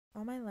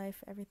All my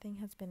life, everything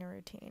has been a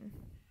routine.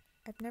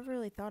 I've never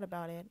really thought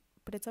about it,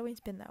 but it's always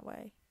been that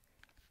way.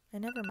 I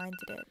never minded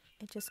it,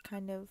 it just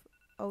kind of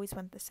always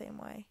went the same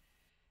way.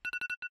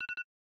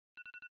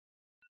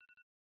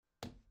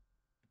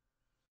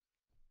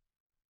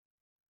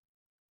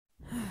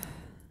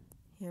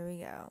 Here we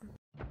go.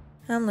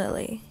 I'm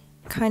Lily,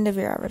 kind of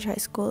your average high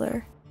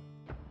schooler.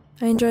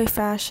 I enjoy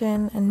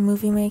fashion and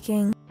movie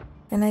making,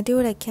 and I do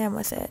what I can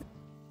with it.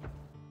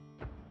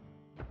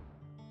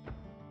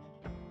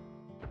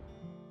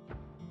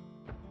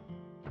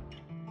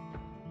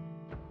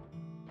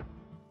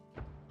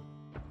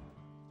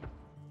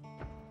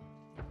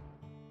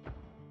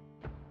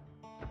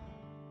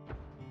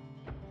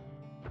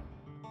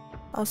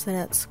 I'll sit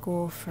at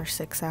school for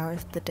 6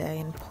 hours of the day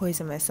and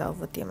poison myself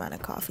with the amount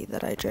of coffee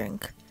that I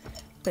drink.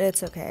 But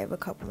it's okay, I have a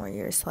couple more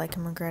years till I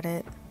can regret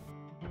it.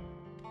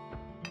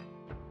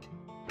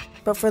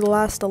 But for the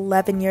last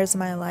 11 years of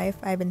my life,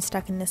 I've been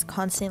stuck in this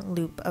constant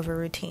loop of a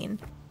routine.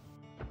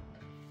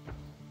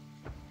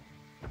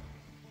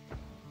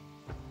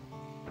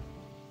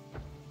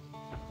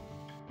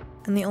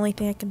 And the only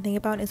thing I can think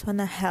about is when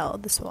the hell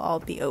this will all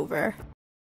be over.